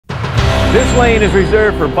This lane is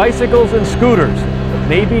reserved for bicycles and scooters, but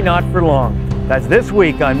maybe not for long. That's this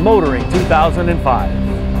week on Motoring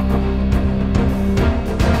 2005.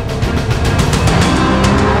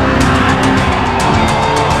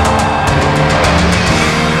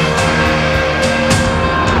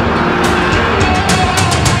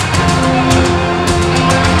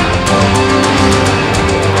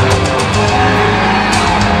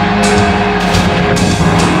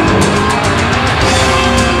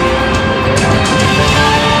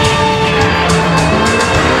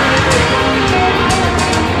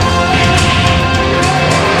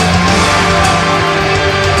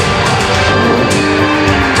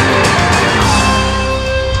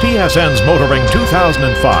 TSN's Motoring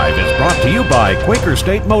 2005 is brought to you by Quaker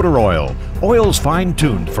State Motor Oil, oils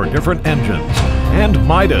fine-tuned for different engines, and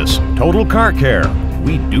Midas, Total Car Care.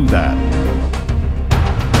 We do that.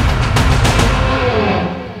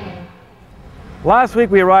 Last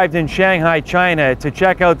week we arrived in Shanghai, China to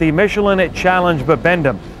check out the Michelin Challenge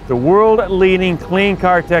Bibendum, the world-leading clean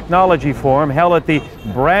car technology forum held at the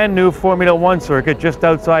brand new Formula One circuit just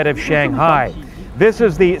outside of Shanghai. This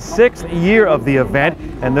is the 6th year of the event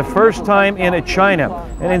and the first time in China.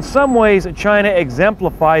 And in some ways, China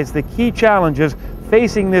exemplifies the key challenges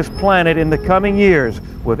facing this planet in the coming years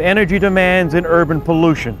with energy demands and urban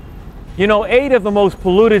pollution. You know, 8 of the most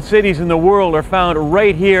polluted cities in the world are found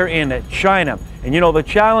right here in China. And you know, the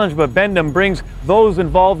Challenge Bibendum brings those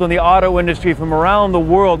involved in the auto industry from around the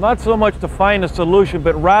world, not so much to find a solution,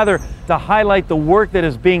 but rather to highlight the work that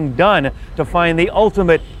is being done to find the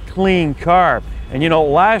ultimate clean car. And you know,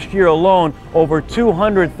 last year alone, over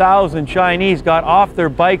 200,000 Chinese got off their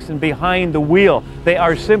bikes and behind the wheel. They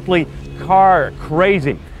are simply car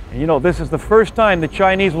crazy. And you know, this is the first time the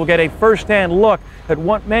Chinese will get a first-hand look at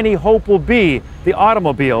what many hope will be the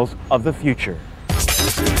automobiles of the future.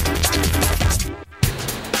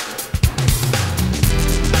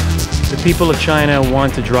 The people of China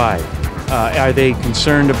want to drive. Are they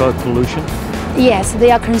concerned about pollution? Yes,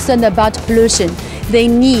 they are concerned about pollution. They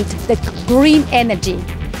need the green energy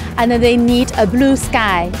and they need a blue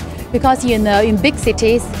sky because you know in big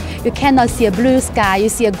cities you cannot see a blue sky, you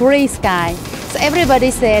see a gray sky. So everybody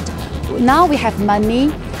said now we have money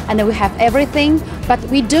and we have everything, but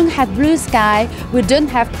we don't have blue sky, we don't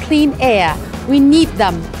have clean air. We need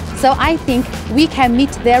them. So I think we can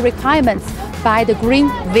meet their requirements by the green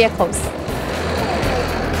vehicles.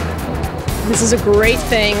 This is a great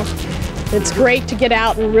thing. It's great to get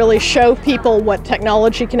out and really show people what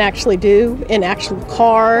technology can actually do in actual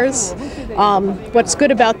cars. What's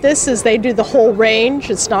good about this is they do the whole range.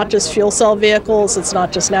 It's not just fuel cell vehicles, it's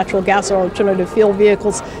not just natural gas or alternative fuel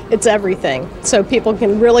vehicles, it's everything. So people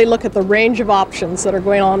can really look at the range of options that are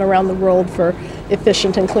going on around the world for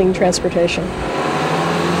efficient and clean transportation.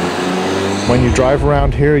 When you drive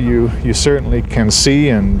around here, you certainly can see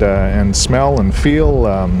and smell and feel.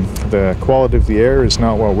 The quality of the air is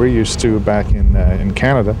not what we're used to back in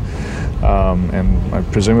Canada,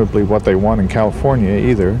 and presumably what they want in California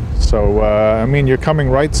either. So I mean, you're coming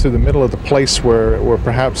right through the middle of the place where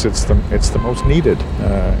perhaps it's the most needed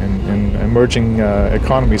in emerging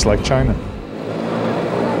economies like China.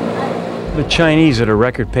 The Chinese at a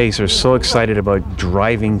record pace are so excited about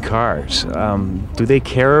driving cars. Do they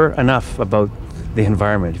care enough about the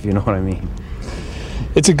environment, if you know what I mean?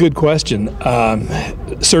 It's a good question.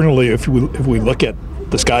 Certainly, if we look at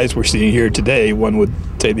the skies we're seeing here today, one would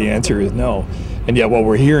say the answer is no. And yet what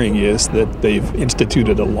we're hearing is that they've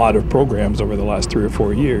instituted a lot of programs over the last 3 or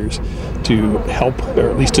 4 years to help, or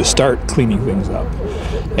at least to start cleaning things up.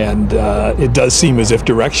 And it does seem as if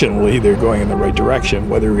directionally they're going in the right direction.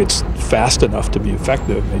 Whether it's fast enough to be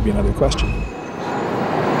effective may be another question.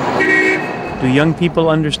 Do young people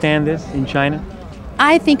understand this in China?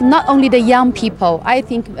 I think not only the young people, I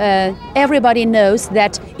think everybody knows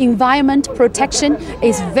that environment protection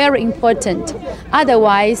is very important.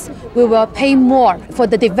 Otherwise, we will pay more for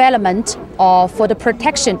the development or for the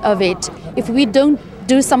protection of it if we don't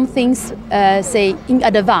do some things, say, in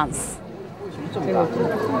advance.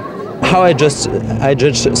 How I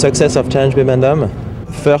judge success of Challenge Bibendum?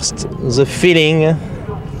 First, the feeling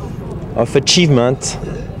of achievement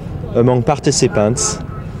among participants,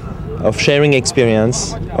 of sharing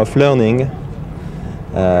experience, of learning,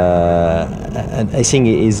 and I think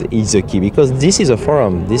is the key, because this is a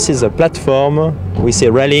forum, this is a platform, we say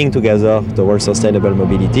rallying together towards sustainable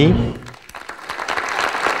mobility.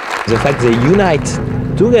 The fact they unite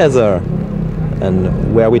together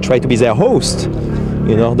and where we try to be their host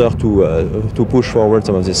in order to push forward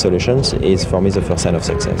some of these solutions is for me the first sign of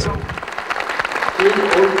success.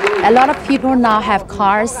 A lot of people now have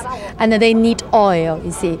cars and they need oil,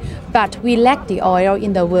 you see. But we lack the oil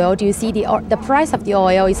in the world. You see, the price of the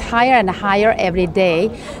oil is higher and higher every day.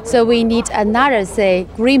 So we need another, say,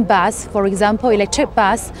 green bus, for example, electric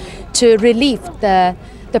bus, to relieve the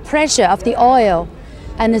pressure of the oil.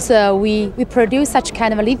 And so we produce such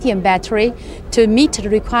kind of a lithium battery to meet the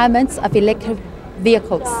requirements of electric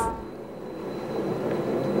vehicles.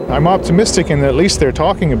 I'm optimistic in that at least they're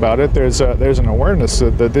talking about it. There's an awareness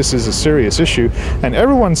that this is a serious issue, and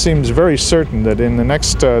everyone seems very certain that in the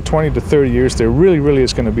next 20 to 30 years there really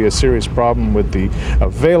is going to be a serious problem with the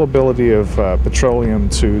availability of petroleum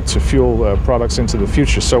to fuel products into the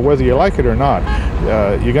future. So whether you like it or not,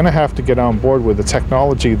 you're going to have to get on board with a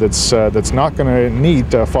technology that's not going to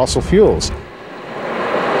need fossil fuels.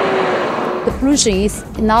 The pollution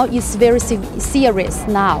is very serious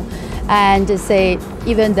now. And say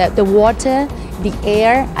even the water, the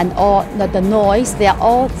air, and all the noise, they are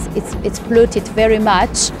all it's polluted very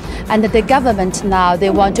much. And the government now, they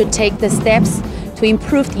want to take the steps to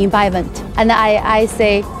improve the environment. And I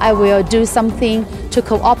say I will do something to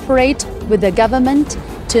cooperate with the government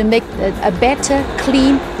to make a better,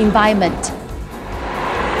 clean environment.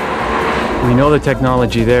 We know the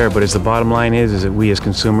technology there, but the bottom line is that we as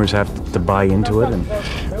consumers have to buy into it. And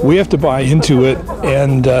we have to buy into it,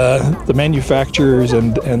 and the manufacturers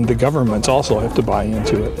and the governments also have to buy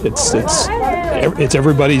into it. It's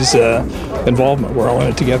everybody's involvement. We're all in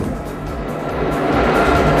it together.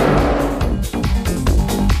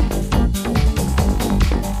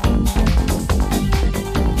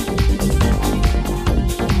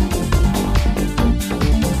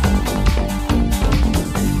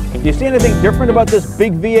 Do you see anything different about this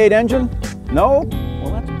big V8 engine? No?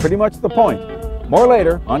 Well, that's pretty much the point. More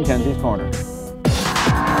later on Kenzie's Corner.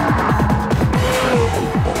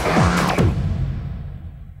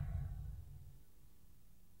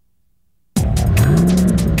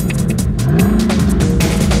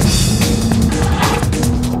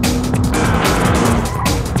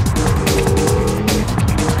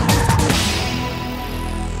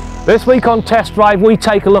 This week on Test Drive, we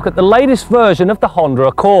take a look at the latest version of the Honda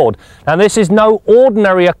Accord. Now, this is no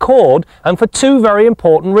ordinary Accord, and for two very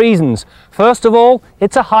important reasons. First of all,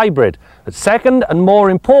 it's a hybrid. But second, and more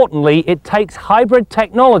importantly, it takes hybrid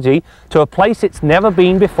technology to a place it's never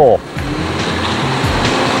been before.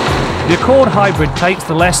 The Accord Hybrid takes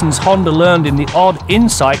the lessons Honda learned in the odd,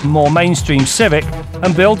 Insight and more mainstream Civic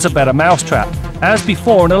and builds a better mousetrap. As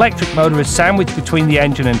before, an electric motor is sandwiched between the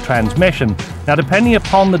engine and transmission. Now, depending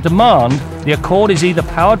upon the demand, the Accord is either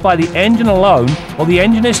powered by the engine alone or the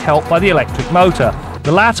engine is helped by the electric motor.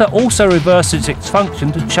 The latter also reverses its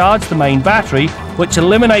function to charge the main battery, which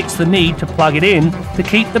eliminates the need to plug it in to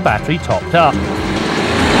keep the battery topped up.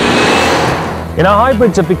 You know,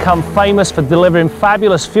 hybrids have become famous for delivering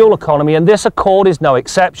fabulous fuel economy, and this Accord is no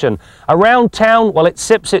exception. Around town, well, it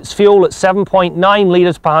sips its fuel at 7.9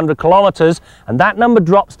 litres per 100 kilometres, and that number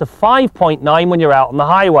drops to 5.9 when you're out on the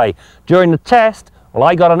highway. During the test, well,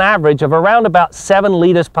 I got an average of around about 7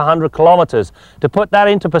 litres per 100 kilometres. To put that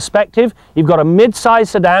into perspective, you've got a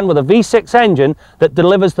mid-size sedan with a V6 engine that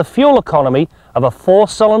delivers the fuel economy of a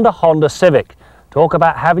 4-cylinder Honda Civic. Talk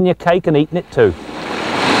about having your cake and eating it too.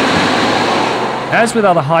 As with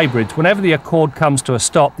other hybrids, whenever the Accord comes to a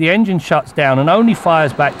stop, the engine shuts down and only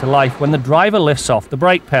fires back to life when the driver lifts off the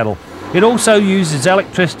brake pedal. It also uses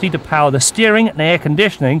electricity to power the steering and air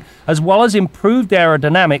conditioning, as well as improved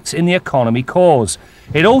aerodynamics in the economy cores.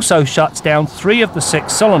 It also shuts down 3 of the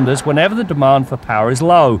 6 cylinders whenever the demand for power is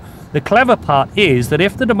low. The clever part is that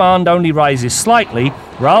if the demand only rises slightly,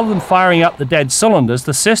 rather than firing up the dead cylinders,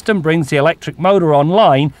 the system brings the electric motor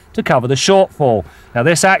online to cover the shortfall. Now,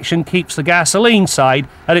 this action keeps the gasoline side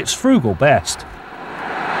at its frugal best.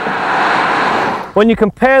 When you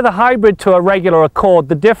compare the hybrid to a regular Accord,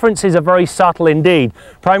 the differences are very subtle indeed.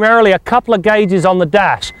 Primarily a couple of gauges on the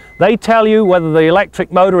dash. They tell you whether the electric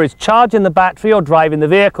motor is charging the battery or driving the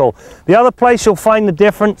vehicle. The other place you'll find the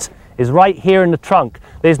difference is right here in the trunk.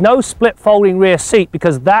 There's no split folding rear seat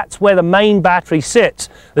because that's where the main battery sits.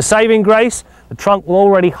 The saving grace, the trunk will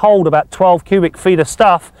already hold about 12 cubic feet of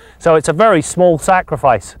stuff, so it's a very small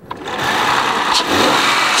sacrifice.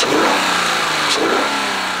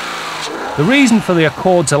 The reason for the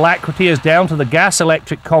Accord's alacrity is down to the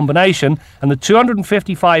gas-electric combination and the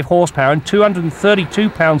 255 horsepower and 232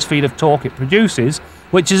 pounds-feet of torque it produces,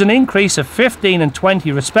 which is an increase of 15 and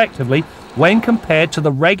 20 respectively when compared to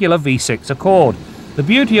the regular V6 Accord. The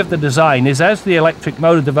beauty of the design is as the electric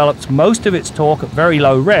motor develops most of its torque at very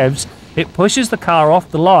low revs, it pushes the car off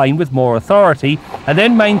the line with more authority and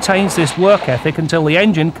then maintains this work ethic until the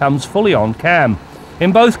engine comes fully on cam.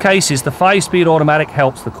 In both cases, the 5-speed automatic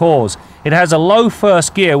helps the cause. It has a low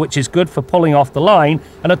first gear, which is good for pulling off the line,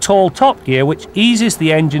 and a tall top gear, which eases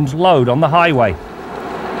the engine's load on the highway.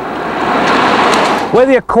 Where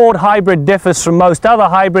the Accord hybrid differs from most other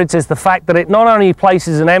hybrids is the fact that it not only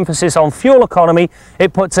places an emphasis on fuel economy,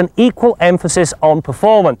 it puts an equal emphasis on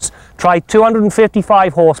performance. Try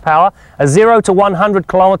 255 horsepower, a 0 to 100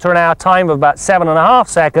 km/h time of about 7.5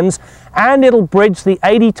 seconds, and it'll bridge the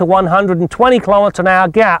 80 to 120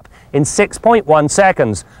 km/h gap in 6.1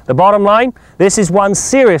 seconds. The bottom line, this is one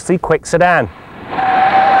seriously quick sedan.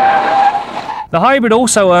 The hybrid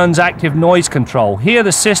also earns active noise control. Here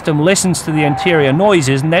the system listens to the interior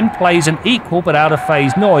noises and then plays an equal but out of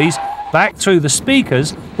phase noise back through the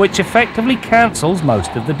speakers, which effectively cancels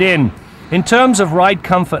most of the din. In terms of ride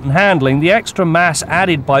comfort and handling, the extra mass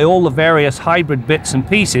added by all the various hybrid bits and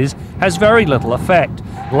pieces has very little effect.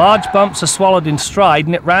 Large bumps are swallowed in stride,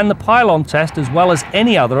 and it ran the pylon test as well as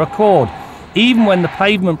any other Accord. Even when the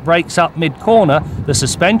pavement breaks up mid-corner, the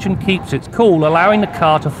suspension keeps its cool, allowing the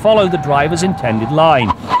car to follow the driver's intended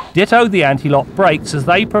line. Ditto the anti-lock brakes, as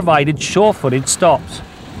they provided sure-footed stops.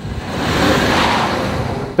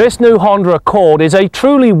 This new Honda Accord is a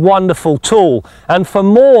truly wonderful tool, and for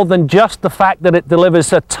more than just the fact that it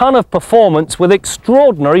delivers a ton of performance with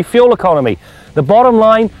extraordinary fuel economy. The bottom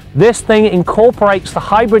line, this thing incorporates the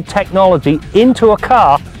hybrid technology into a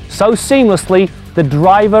car so seamlessly the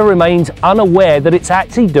driver remains unaware that it's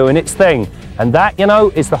actually doing its thing. And that, you know,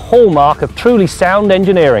 is the hallmark of truly sound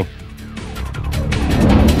engineering.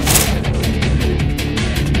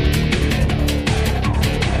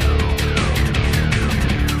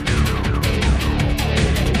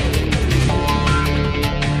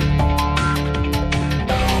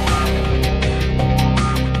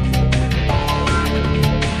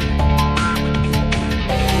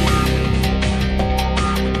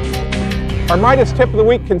 Our Midas tip of the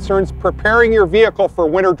week concerns preparing your vehicle for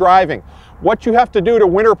winter driving. What you have to do to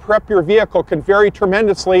winter prep your vehicle can vary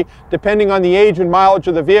tremendously depending on the age and mileage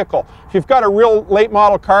of the vehicle. If you've got a real late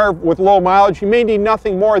model car with low mileage, you may need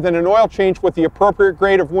nothing more than an oil change with the appropriate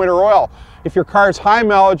grade of winter oil. If your car is high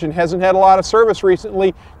mileage and hasn't had a lot of service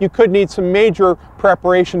recently, you could need some major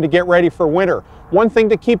preparation to get ready for winter. One thing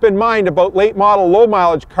to keep in mind about late model, low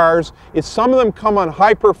mileage cars is some of them come on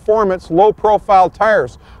high performance, low profile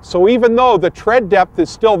tires. So even though the tread depth is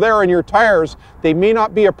still there in your tires, they may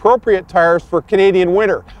not be appropriate tires for Canadian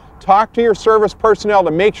winter. Talk to your service personnel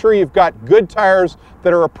to make sure you've got good tires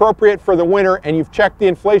that are appropriate for the winter and you've checked the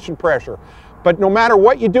inflation pressure. But no matter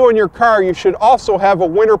what you do in your car, you should also have a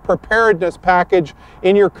winter preparedness package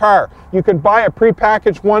in your car. You can buy a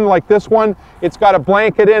prepackaged one like this one. It's got a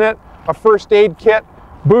blanket in it, a first aid kit,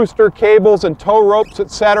 booster cables and tow ropes,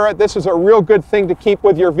 etc. This is a real good thing to keep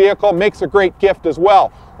with your vehicle. Makes a great gift as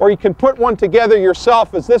well. Or you can put one together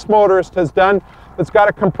yourself, as this motorist has done. It's got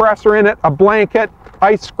a compressor in it, a blanket,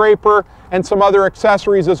 ice scraper, and some other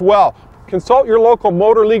accessories as well. Consult your local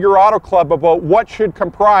Motor League or Auto Club about what should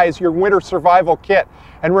comprise your winter survival kit.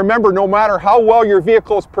 And remember, no matter how well your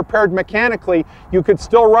vehicle is prepared mechanically, you could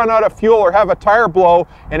still run out of fuel or have a tire blow.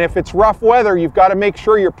 And if it's rough weather, you've got to make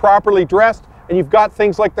sure you're properly dressed and you've got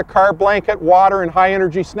things like the car blanket, water, and high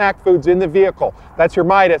energy snack foods in the vehicle. That's your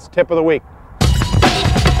Midas tip of the week.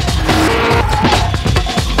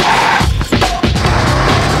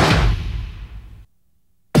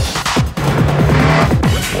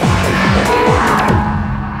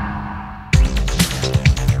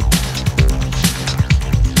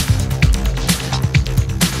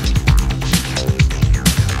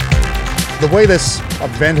 The way this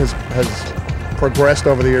event has progressed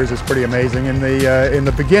over the years is pretty amazing. In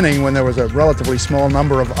the beginning, when there was a relatively small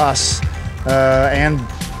number of us and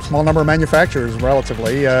small number of manufacturers,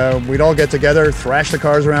 relatively, we'd all get together, thrash the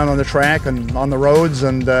cars around on the track and on the roads,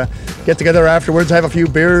 and get together afterwards, have a few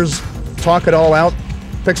beers, talk it all out,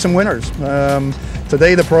 pick some winners.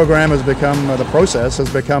 Today the program has become, the process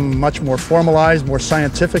has become much more formalized, more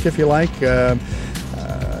scientific, if you like.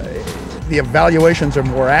 The evaluations are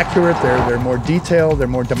more accurate, they're more detailed, they're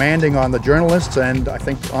more demanding on the journalists and I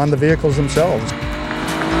think on the vehicles themselves.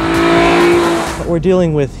 What we're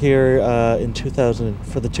dealing with here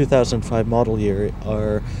for the 2005 model year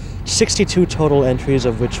are 62 total entries,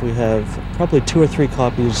 of which we have probably 2 or 3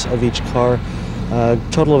 copies of each car,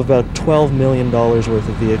 total of about $12 million worth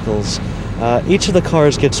of vehicles. Each of the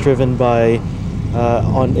cars gets driven by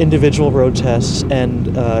on individual road tests and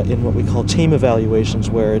in what we call team evaluations,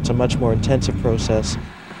 where it's a much more intensive process.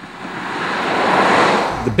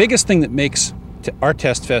 The biggest thing that makes our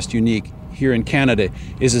Test Fest unique here in Canada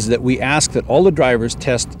is that we ask that all the drivers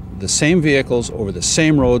test the same vehicles over the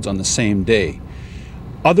same roads on the same day.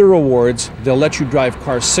 Other awards, they'll let you drive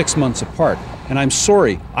cars 6 months apart. And I'm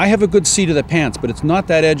sorry, I have a good seat of the pants, but it's not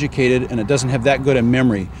that educated and it doesn't have that good a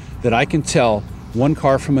memory that I can tell one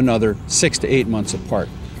car from another 6 to 8 months apart.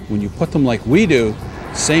 When you put them like we do,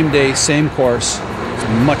 same day, same course, it's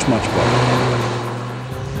much, much better.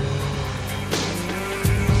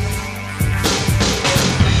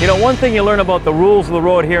 You know, one thing you learn about the rules of the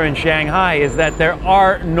road here in Shanghai is that there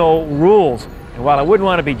are no rules. And while I wouldn't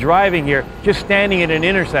want to be driving here, just standing at an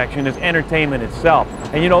intersection is entertainment itself.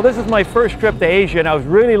 And you know, this is my first trip to Asia, and I was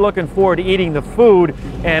really looking forward to eating the food,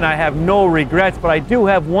 and I have no regrets, but I do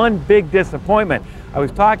have one big disappointment. I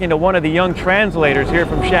was talking to one of the young translators here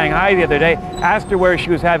from Shanghai the other day, asked her where she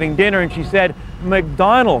was having dinner, and she said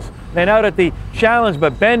McDonald's. Then out at the Challenge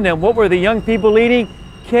Bibendum, what were the young people eating?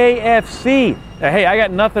 KFC. Now, hey, I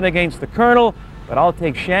got nothing against the Colonel, but I'll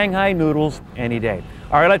take Shanghai noodles any day.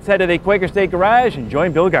 All right, let's head to the Quaker State Garage and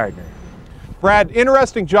join Bill Gardner. Brad,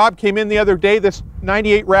 interesting job came in the other day. This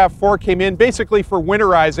 98 RAV4 came in basically for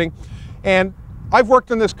winterizing. And I've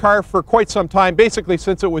worked on this car for quite some time, basically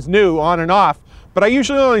since it was new, on and off. But I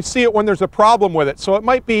usually only see it when there's a problem with it. So it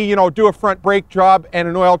might be, you know, do a front brake job and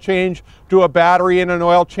an oil change, do a battery and an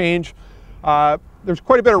oil change. There's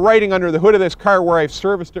quite a bit of writing under the hood of this car where I've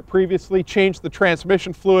serviced it previously, changed the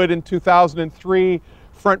transmission fluid in 2003,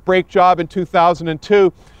 front brake job in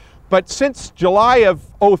 2002. But since July of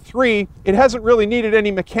 03, it hasn't really needed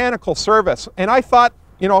any mechanical service. And I thought,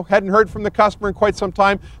 you know, hadn't heard from the customer in quite some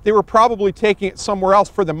time, they were probably taking it somewhere else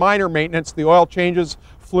for the minor maintenance, the oil changes,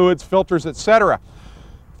 fluids, filters, etc.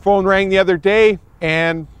 Phone rang the other day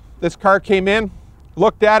and this car came in,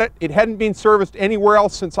 looked at it. It hadn't been serviced anywhere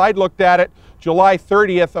else since I'd looked at it July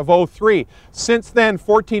 30th of 03. Since then,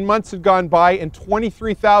 14 months had gone by and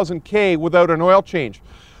 23,000 K without an oil change.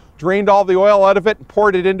 Drained all the oil out of it and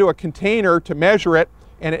poured it into a container to measure it,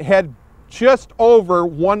 and it had just over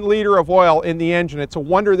 1 liter of oil in the engine. It's a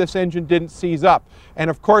wonder this engine didn't seize up. And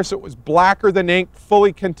of course it was blacker than ink,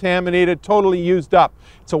 fully contaminated, totally used up.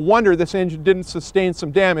 It's a wonder this engine didn't sustain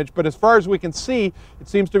some damage, but as far as we can see, it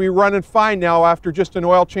seems to be running fine now after just an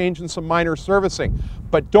oil change and some minor servicing.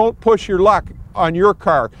 But don't push your luck on your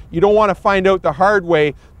car. You don't want to find out the hard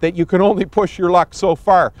way that you can only push your luck so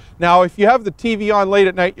far. Now, if you have the TV on late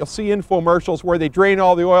at night, you'll see infomercials where they drain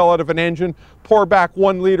all the oil out of an engine, pour back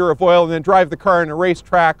 1 liter of oil, and then drive the car on a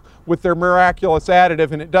racetrack with their miraculous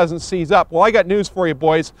additive and it doesn't seize up. Well, I got news for you,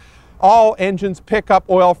 boys. All engines pick up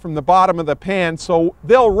oil from the bottom of the pan, so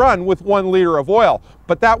they'll run with 1 liter of oil.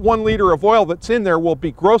 But that 1 liter of oil that's in there will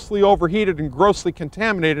be grossly overheated and grossly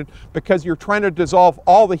contaminated because you're trying to dissolve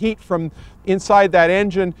all the heat from inside that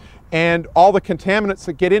engine and all the contaminants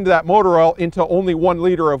that get into that motor oil into only 1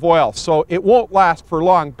 liter of oil. So it won't last for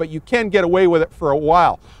long, but you can get away with it for a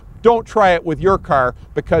while. Don't try it with your car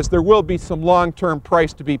because there will be some long-term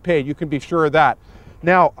price to be paid. You can be sure of that.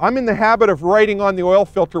 Now, I'm in the habit of writing on the oil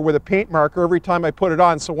filter with a paint marker every time I put it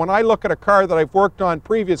on. So when I look at a car that I've worked on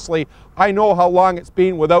previously, I know how long it's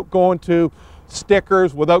been without going to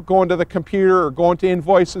stickers, without going to the computer or going to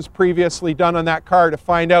invoices previously done on that car to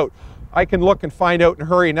find out. I can look and find out in a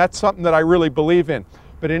hurry, and that's something that I really believe in.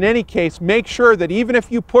 But in any case, make sure that even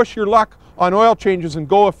if you push your luck on oil changes and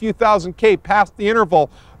go a few thousand K past the interval,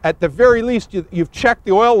 at the very least, you've checked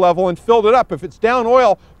the oil level and filled it up. If it's down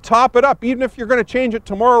oil, top it up. Even if you're going to change it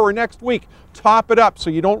tomorrow or next week, top it up so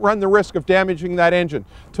you don't run the risk of damaging that engine.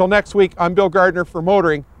 Till next week, I'm Bill Gardner for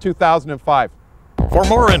Motoring 2005. For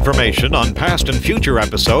more information on past and future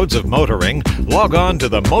episodes of Motoring, log on to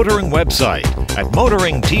the Motoring website at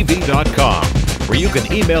motoringtv.com, where you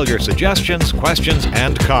can email your suggestions, questions,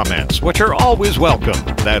 and comments, which are always welcome.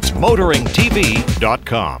 That's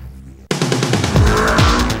motoringtv.com.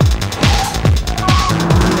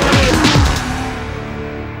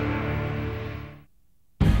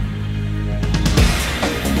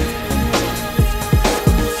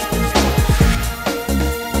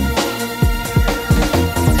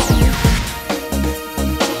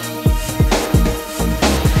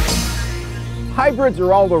 Hybrids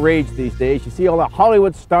are all the rage these days. You see all the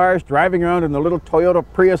Hollywood stars driving around in their little Toyota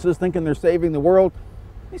Priuses thinking they're saving the world.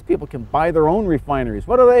 These people can buy their own refineries.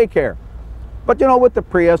 What do they care? But you know, with the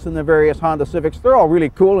Prius and the various Honda Civics, they're all really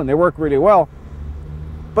cool and they work really well.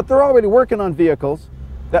 But they're already working on vehicles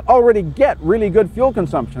that already get really good fuel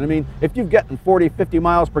consumption. I mean, if you've gotten 40, 50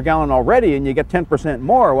 miles per gallon already and you get 10%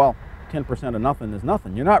 more, well, 10% of nothing is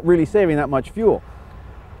nothing. You're not really saving that much fuel.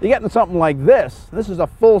 You're getting something like this. This is a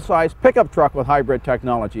full-size pickup truck with hybrid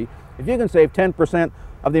technology. If you can save 10%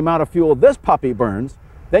 of the amount of fuel this puppy burns,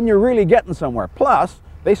 then you're really getting somewhere. Plus,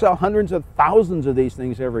 They sell hundreds of thousands of these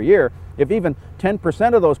things every year. If even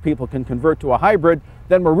 10% of those people can convert to a hybrid,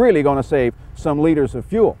 then we're really going to save some liters of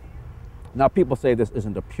fuel. Now, people say this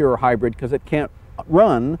isn't a pure hybrid because it can't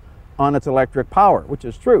run on its electric power, which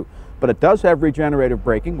is true. But it does have regenerative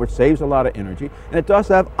braking, which saves a lot of energy, and it does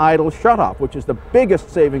have idle shutoff, which is the biggest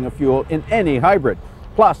saving of fuel in any hybrid.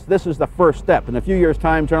 Plus, this is the first step. In a few years'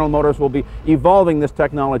 time, General Motors will be evolving this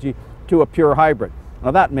technology to a pure hybrid.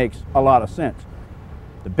 Now, that makes a lot of sense.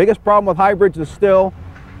 The biggest problem with hybrids is still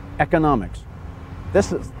economics.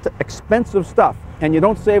 This is expensive stuff, and you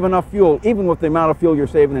don't save enough fuel, even with the amount of fuel you're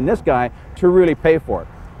saving in this guy, to really pay for it.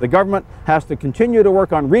 The government has to continue to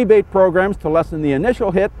work on rebate programs to lessen the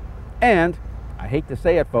initial hit, and, I hate to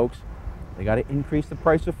say it, folks, they got to increase the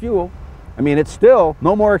price of fuel. I mean, it's still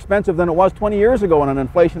no more expensive than it was 20 years ago on an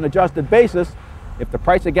inflation-adjusted basis. If the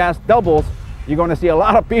price of gas doubles, you're going to see a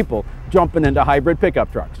lot of people jumping into hybrid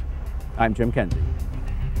pickup trucks. I'm Jim Kenzie.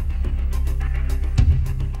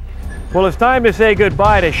 Well, it's time to say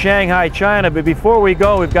goodbye to Shanghai, China, but before we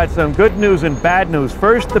go, we've got some good news and bad news.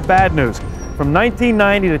 First, the bad news. From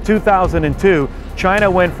 1990 to 2002,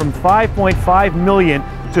 China went from 5.5 million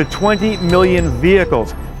to 20 million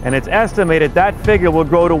vehicles, and it's estimated that figure will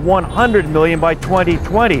grow to 100 million by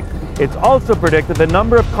 2020. It's also predicted the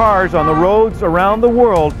number of cars on the roads around the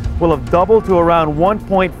world will have doubled to around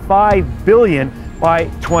 1.5 billion by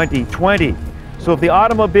 2020. So if the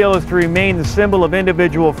automobile is to remain the symbol of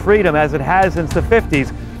individual freedom as it has since the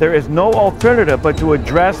 50s, there is no alternative but to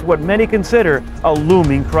address what many consider a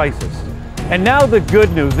looming crisis. And now the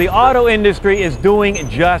good news. The auto industry is doing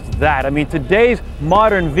just that. I mean, today's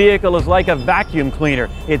modern vehicle is like a vacuum cleaner.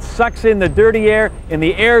 It sucks in the dirty air, and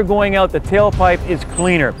the air going out the tailpipe is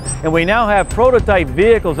cleaner. And we now have prototype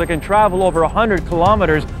vehicles that can travel over 100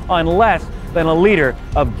 kilometers on less than a liter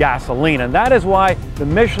of gasoline. And that is why the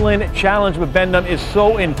Michelin Challenge Bibendum is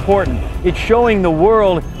so important. It's showing the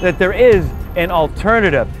world that there is an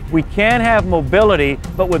alternative. We can have mobility,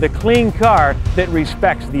 but with a clean car that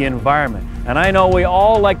respects the environment. And I know we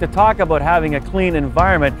all like to talk about having a clean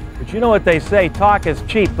environment, but you know what they say, talk is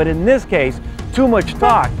cheap. But in this case, too much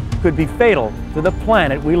talk could be fatal to the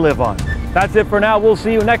planet we live on. That's it for now. We'll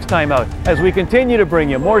see you next time out as we continue to bring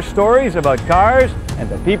you more stories about cars and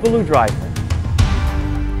the people who drive them.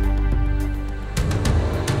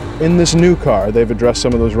 In this new car, they've addressed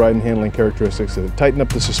some of those ride and handling characteristics. They've tightened up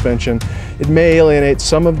the suspension. It may alienate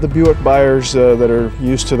some of the Buick buyers that are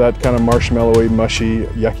used to that kind of marshmallowy, mushy,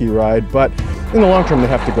 yucky ride, but in the long term, they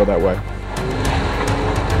have to go that way.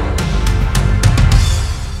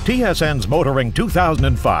 TSN's Motoring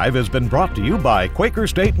 2005 has been brought to you by Quaker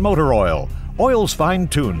State Motor Oil, oils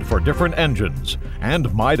fine-tuned for different engines,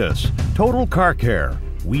 and Midas, Total Car Care.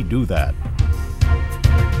 We do that.